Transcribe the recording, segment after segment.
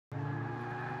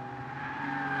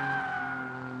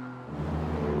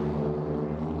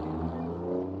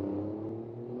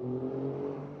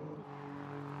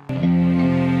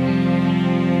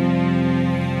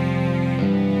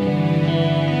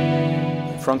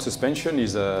front suspension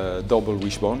is a double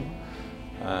wishbone.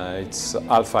 It's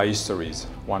Alfa histories,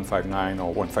 159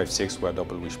 or 156 were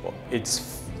double wishbone.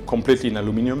 It's completely in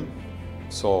aluminum,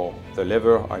 so the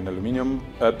lever are in aluminum,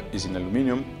 hub is in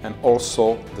aluminum, and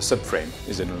also the subframe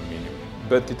is in aluminum.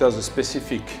 But it has a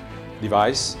specific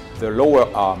device. The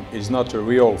lower arm is not a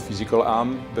real physical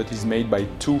arm, but is made by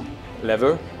two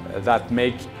levers that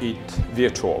make it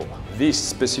virtual. This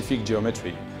specific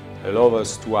geometry allows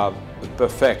us to have a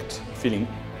perfect feeling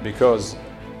because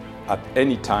at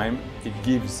any time it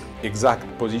gives exact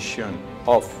position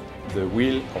of the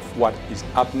wheel of what is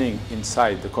happening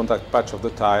inside the contact patch of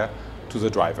the tire to the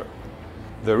driver.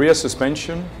 The rear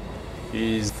suspension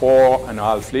is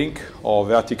 4.5 link or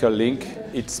vertical link.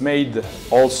 It's made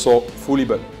also fully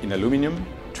but in aluminum.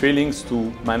 3 links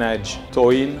to manage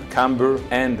toe-in, camber,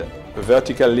 and a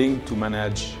vertical link to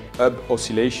manage hub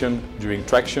oscillation during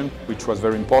traction, which was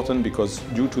very important because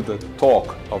due to the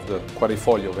torque of the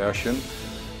quadrifoglio version,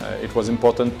 it was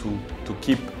important to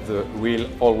keep the wheel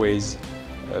always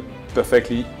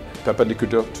perfectly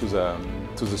perpendicular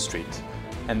to the street.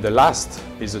 And the last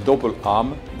is a double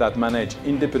arm that manage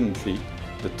independently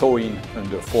the toe-in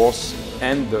under force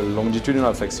and the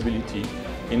longitudinal flexibility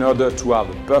in order to have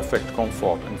a perfect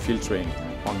comfort and filtering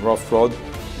on rough road,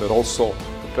 but also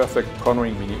the perfect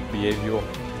cornering behavior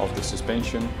of the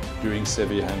suspension during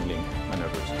severe handling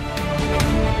maneuvers.